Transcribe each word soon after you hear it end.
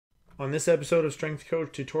On this episode of Strength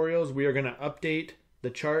Coach Tutorials, we are going to update the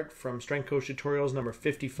chart from Strength Coach Tutorials number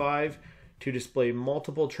 55 to display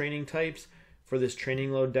multiple training types for this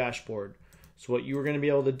training load dashboard. So what you are going to be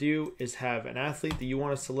able to do is have an athlete that you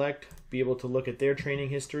want to select, be able to look at their training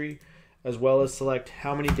history, as well as select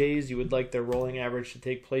how many days you would like their rolling average to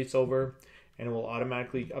take place over, and it will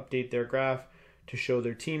automatically update their graph to show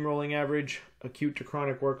their team rolling average, acute to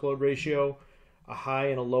chronic workload ratio, a high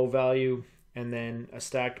and a low value, and then a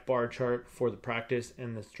stacked bar chart for the practice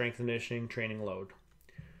and the strength and conditioning training load.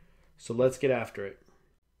 So let's get after it.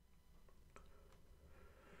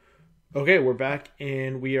 Okay, we're back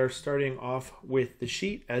and we are starting off with the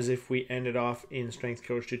sheet as if we ended off in Strength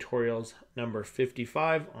Coach Tutorials number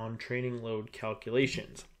 55 on training load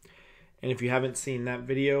calculations. And if you haven't seen that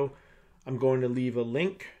video, I'm going to leave a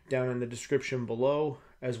link down in the description below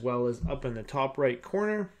as well as up in the top right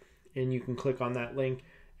corner, and you can click on that link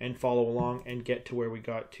and follow along and get to where we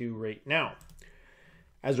got to right now.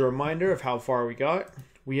 As a reminder of how far we got,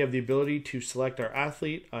 we have the ability to select our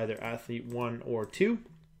athlete, either athlete 1 or 2,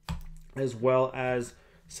 as well as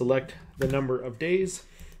select the number of days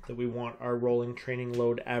that we want our rolling training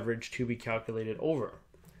load average to be calculated over.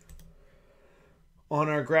 On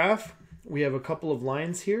our graph, we have a couple of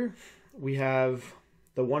lines here. We have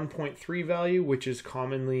the 1.3 value, which is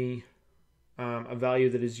commonly a value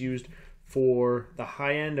that is used for the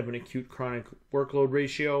high end of an acute chronic workload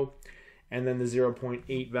ratio, and then the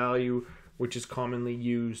 0.8 value, which is commonly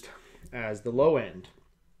used as the low end.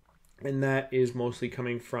 And that is mostly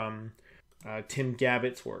coming from Tim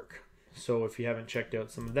Gabbett's work. So if you haven't checked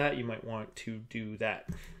out some of that, you might want to do that.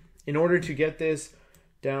 In order to get this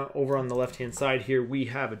down over on the left-hand side here, we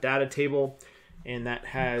have a data table, and that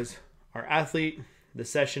has our athlete, the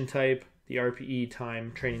session type, the RPE,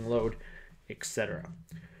 time, training load, etc.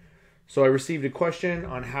 So I received a question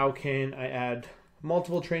on how can I add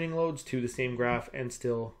multiple training loads to the same graph and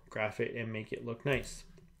still graph it and make it look nice.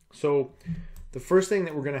 So the first thing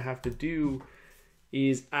that we're going to have to do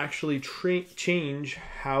is actually change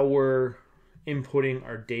how we're inputting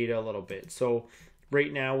our data a little bit. So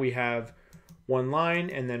right now we have one line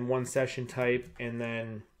and then one session type and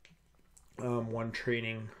then one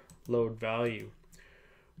training load value.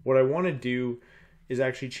 What I want to do is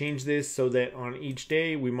actually change this so that on each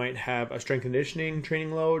day we might have a strength conditioning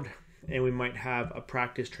training load and we might have a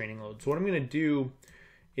practice training load. So what I'm going to do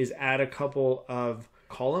is add a couple of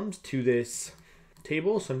columns to this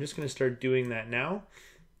table. So I'm just going to start doing that now.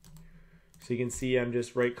 So you can see I'm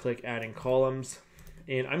just right click adding columns,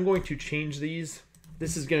 and I'm going to change these.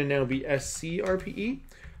 This is going to now be SC RPE.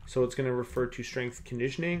 So it's going to refer to strength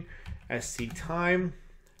conditioning, SC time,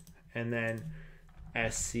 and then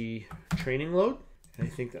SC training load. And I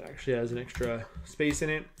think that actually has an extra space in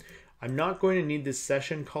it. I'm not going to need this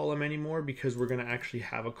session column anymore because we're going to actually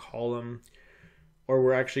have a column, or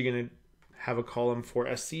we're actually going to have a column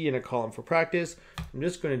for SC and a column for practice. I'm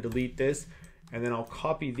just going to delete this, and then I'll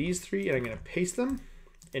copy these three and I'm going to paste them.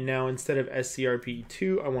 And now instead of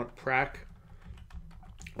SCRPE2, I want prac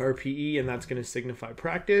RPE, and that's going to signify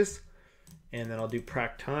practice. And then I'll do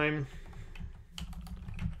prac time,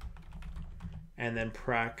 and then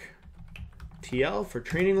prac TL for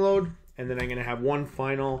training load, and then I'm going to have one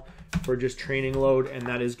final for just training load, and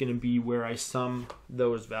that is going to be where I sum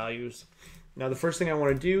those values. Now the first thing I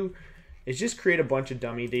want to do is just create a bunch of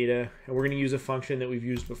dummy data, and we're going to use a function that we've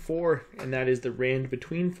used before, and that is the rand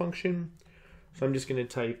between function. So I'm just going to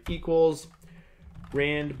type equals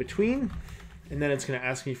rand between, and then it's going to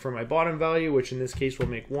ask me for my bottom value, which in this case will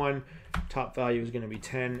make 1. Top value is going to be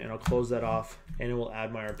 10, and I'll close that off, and it will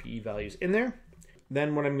add my RPE values in there.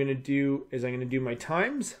 Then what I'm going to do is I'm going to do my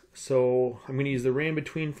times. So I'm going to use the rand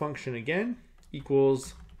between function again,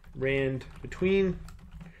 equals rand between,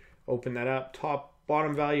 open that up,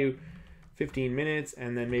 bottom value 15 minutes,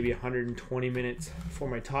 and then maybe 120 minutes for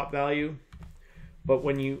my top value. But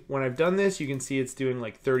when I've done this, you can see it's doing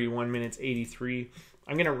like 31 minutes, 83.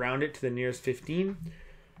 I'm going to round it to the nearest 15.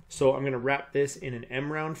 So I'm going to wrap this in an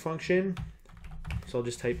mround function. So I'll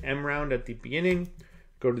just type mround at the beginning,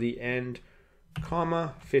 go to the end,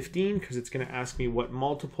 comma 15, because it's going to ask me what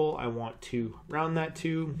multiple I want to round that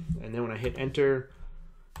to. And then when I hit enter,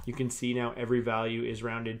 you can see now every value is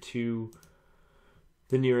rounded to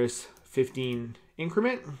the nearest 15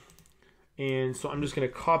 increment. And so I'm just going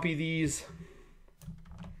to copy these,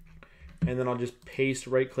 and then I'll just paste,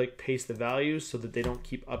 right click, paste the values so that they don't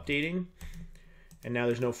keep updating. And now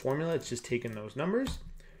there's no formula, it's just taking those numbers.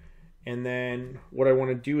 And then what I want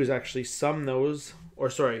to do is actually sum those, or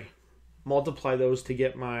sorry, multiply those to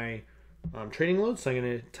get my training load. So I'm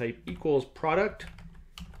going to type equals product,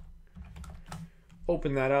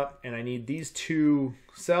 open that up, and I need these two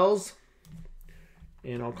cells,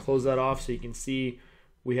 and I'll close that off so you can see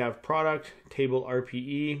we have product, table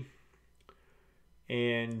RPE,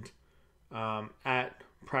 and at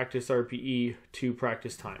practice RPE to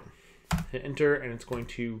practice time. Hit enter, and it's going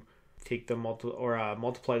to take the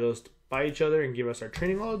multiply those by each other and give us our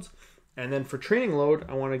training loads. And then for training load,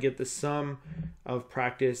 I want to get the sum of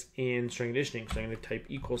practice and strength conditioning. So I'm going to type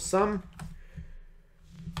equals sum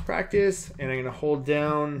practice, and I'm going to hold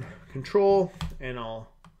down control, and I'll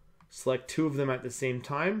select two of them at the same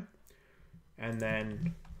time, and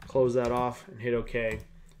then close that off and hit OK.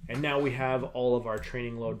 And now we have all of our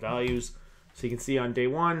training load values. So you can see on day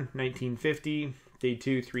 1, 1950, day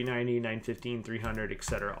 2, 390, 915, 300,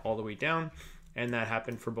 etc., all the way down. And that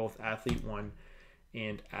happened for both athlete 1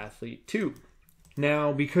 and athlete 2.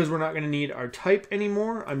 Now, because we're not going to need our type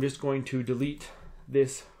anymore, I'm just going to delete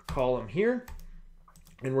this column here,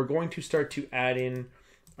 and we're going to start to add in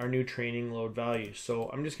our new training load values. So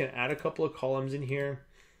I'm just going to add a couple of columns in here,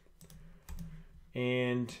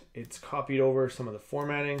 and it's copied over some of the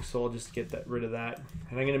formatting, so I'll just get rid of that.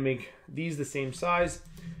 And I'm going to make these the same size.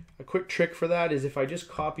 A quick trick for that is if I just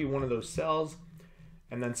copy one of those cells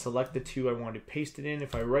and then select the two I want to paste it in,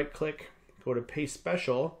 if I right click, go to paste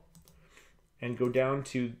special, and go down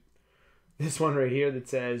to this one right here that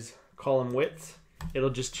says column width, it'll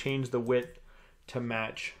just change the width to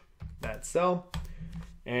match that cell.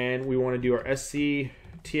 And we want to do our SC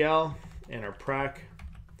TL and our prac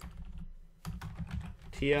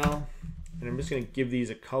TL, and I'm just going to give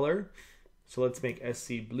these a color. So let's make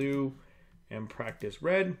SC blue and practice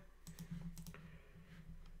red,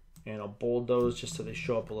 and I'll bold those just so they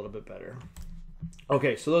show up a little bit better.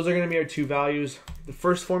 Okay, so those are going to be our two values. The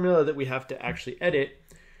first formula that we have to actually edit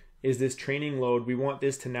is this training load. We want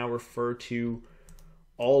this to now refer to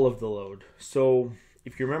all of the load. So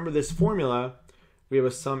if you remember this formula, we have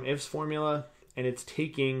a sum ifs formula, and it's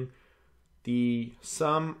taking the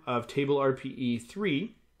sum of table RPE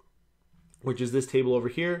 3, which is this table over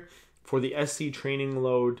here, for the SC training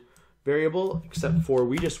load variable, except for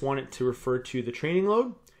we just want it to refer to the training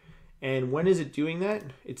load. And when is it doing that?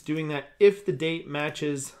 It's doing that if the date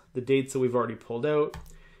matches the dates that we've already pulled out,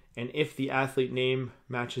 and if the athlete name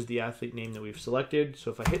matches the athlete name that we've selected. So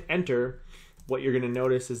if I hit enter, what you're going to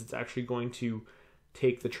notice is it's actually going to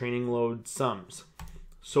take the training load sums.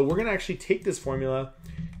 So we're going to actually take this formula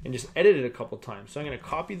and just edit it a couple times. So I'm going to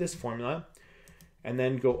copy this formula and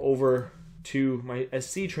then go over to my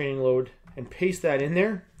SC training load and paste that in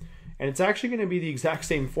there. And it's actually going to be the exact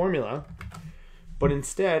same formula, but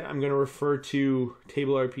instead I'm going to refer to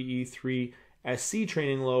table RPE 3 SC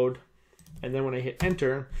training load, and then when I hit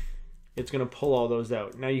enter, it's going to pull all those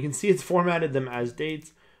out. Now you can see it's formatted them as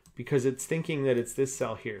dates because it's thinking that it's this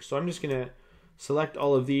cell here. So I'm just going to select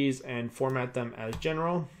all of these and format them as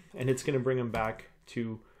general, and it's going to bring them back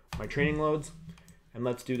to my training loads. And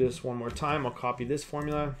let's do this one more time. I'll copy this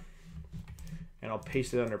formula and I'll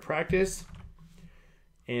paste it under practice,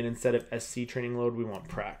 and instead of SC training load, we want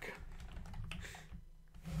prac.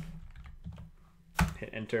 Hit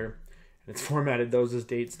enter, and it's formatted those as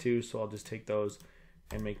dates too, so I'll just take those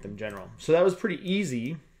and make them general. So that was pretty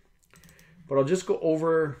easy, but I'll just go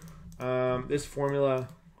over this formula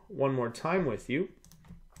one more time with you.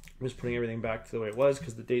 I'm just putting everything back to the way it was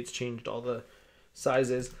because the dates changed all the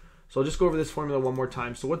sizes. So I'll just go over this formula one more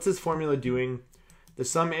time. So what's this formula doing? The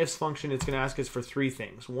sum ifs function, it's going to ask us for three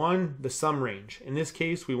things. One, the sum range. In this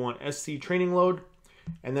case, we want SC training load,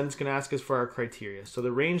 and then it's going to ask us for our criteria. So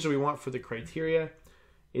the range that we want for the criteria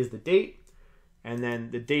is the date, and then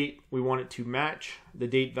the date, we want it to match the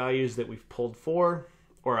date values that we've pulled for,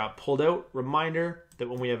 or pulled out. Reminder that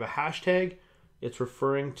when we have a hashtag, it's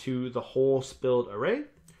referring to the whole spilled array.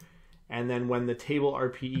 And then when the table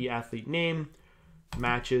RPE athlete name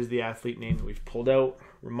matches the athlete name that we've pulled out,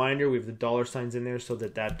 reminder, we have the dollar signs in there so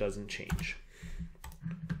that that doesn't change.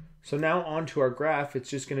 So now on to our graph. It's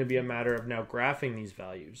just going to be a matter of now graphing these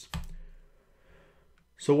values.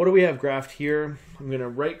 So what do we have graphed here? I'm going to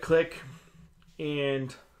right click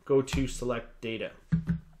and go to select data.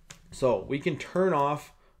 So we can turn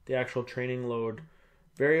off the actual training load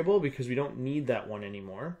variable because we don't need that one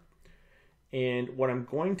anymore. And what I'm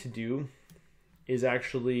going to do is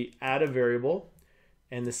actually add a variable,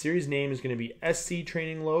 and the series name is going to be SC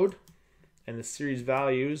training load, and the series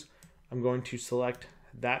values, I'm going to select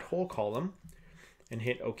that whole column and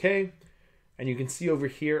hit OK. And you can see over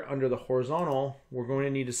here under the horizontal, we're going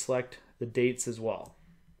to need to select the dates as well.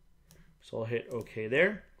 So I'll hit OK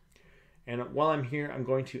there. And while I'm here, I'm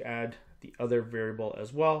going to add the other variable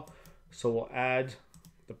as well. So we'll add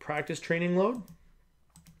the practice training load,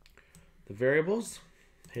 the variables,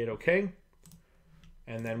 hit OK,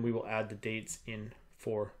 and then we will add the dates in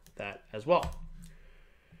for that as well.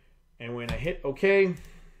 And when I hit OK,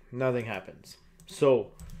 nothing happens.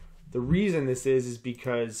 So the reason this is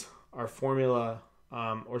because our formula,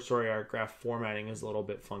 our graph formatting is a little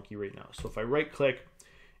bit funky right now. So if I right click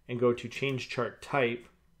and go to change chart type,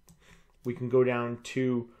 we can go down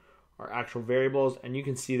to our actual variables and you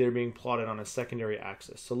can see they're being plotted on a secondary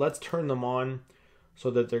axis. So let's turn them on so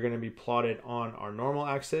that they're going to be plotted on our normal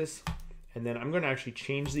axis. And then I'm going to actually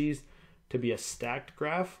change these to be a stacked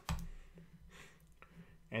graph.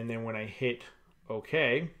 And then when I hit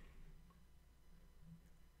OK,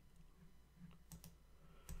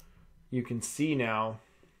 you can see now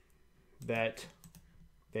that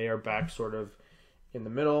they are back sort of in the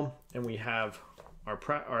middle, and we have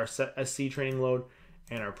our SC training load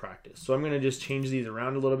and our practice. So I'm going to just change these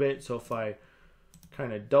around a little bit. So if I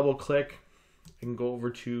kind of double click and go over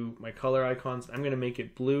to my color icons, I'm going to make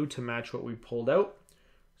it blue to match what we pulled out.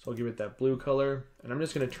 So I'll give it that blue color, and I'm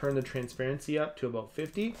just going to turn the transparency up to about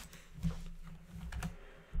 50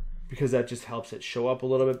 because that just helps it show up a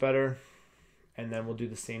little bit better. And then we'll do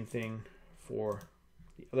the same thing for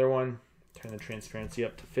the other one. Turn the transparency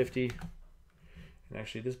up to 50. And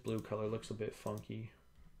actually this blue color looks a bit funky.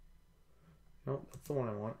 Nope, that's the one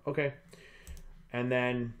I want. Okay. And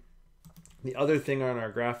then the other thing on our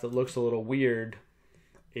graph that looks a little weird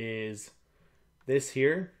is this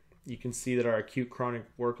here. You can see that our acute chronic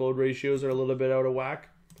workload ratios are a little bit out of whack.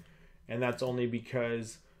 And that's only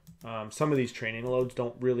because some of these training loads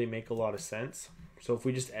don't really make a lot of sense. So if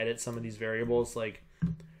we just edit some of these variables, like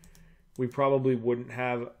we probably wouldn't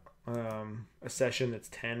have a session that's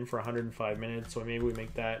 10 for 105 minutes. So maybe we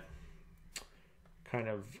make that kind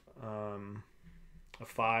of a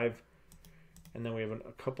 5. And then we have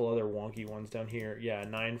a couple other wonky ones down here. Yeah,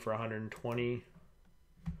 9 for 120.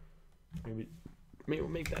 Maybe we'll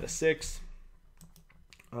make that a 6.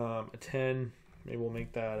 A 10. Maybe we'll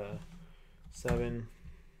make that a 7.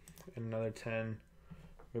 And another 10.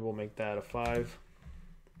 Maybe we'll make that a 5.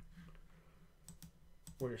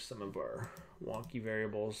 Where's some of our wonky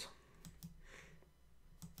variables?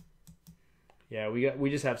 Yeah,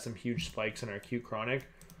 we just have some huge spikes in our acute chronic.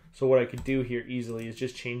 So what I could do here easily is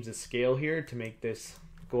just change the scale here to make this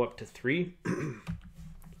go up to 3. And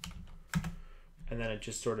then it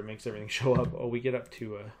just sort of makes everything show up. Oh, we get up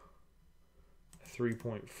to a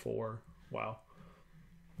 3.4. Wow.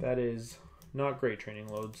 That is not great training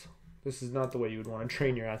loads. This is not the way you would want to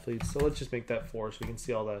train your athletes. So let's just make that 4 so we can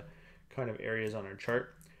see all the kind of areas on our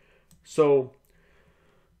chart. So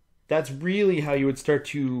that's really how you would start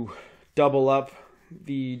to double up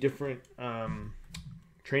the different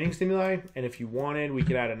training stimuli. And if you wanted, we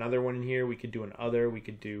could add another one in here. We could do an other. We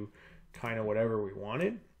could do kind of whatever we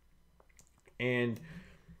wanted. And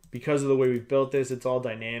because of the way we've built this, it's all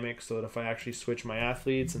dynamic, so that if I actually switch my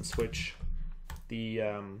athletes and switch the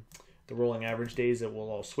rolling average days, it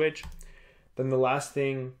will all switch. Then the last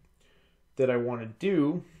thing that I want to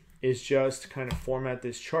do is just kind of format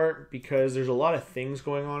this chart, because there's a lot of things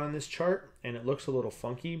going on in this chart and it looks a little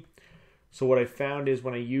funky. So what I found is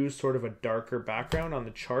when I use sort of a darker background on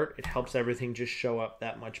the chart, it helps everything just show up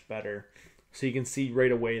that much better. So you can see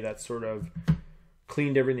right away that sort of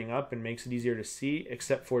cleaned everything up and makes it easier to see,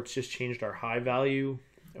 except for it's just changed our high value,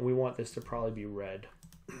 and we want this to probably be red.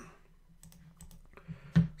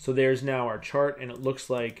 So there's now our chart, and it looks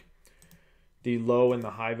like the low and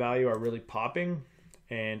the high value are really popping,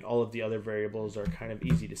 and all of the other variables are kind of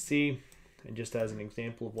easy to see. And just as an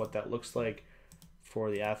example of what that looks like for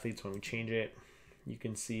the athletes when we change it, you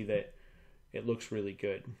can see that it looks really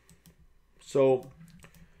good. So,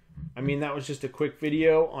 I mean, that was just a quick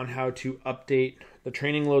video on how to update the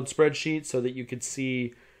training load spreadsheet so that you could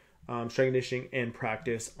see strength conditioning and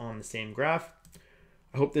practice on the same graph.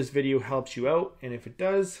 I hope this video helps you out, and if it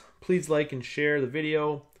does, please like and share the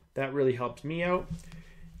video. That really helps me out.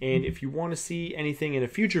 And if you want to see anything in a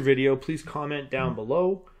future video, please comment down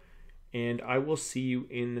below, and I will see you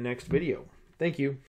in the next video. Thank you.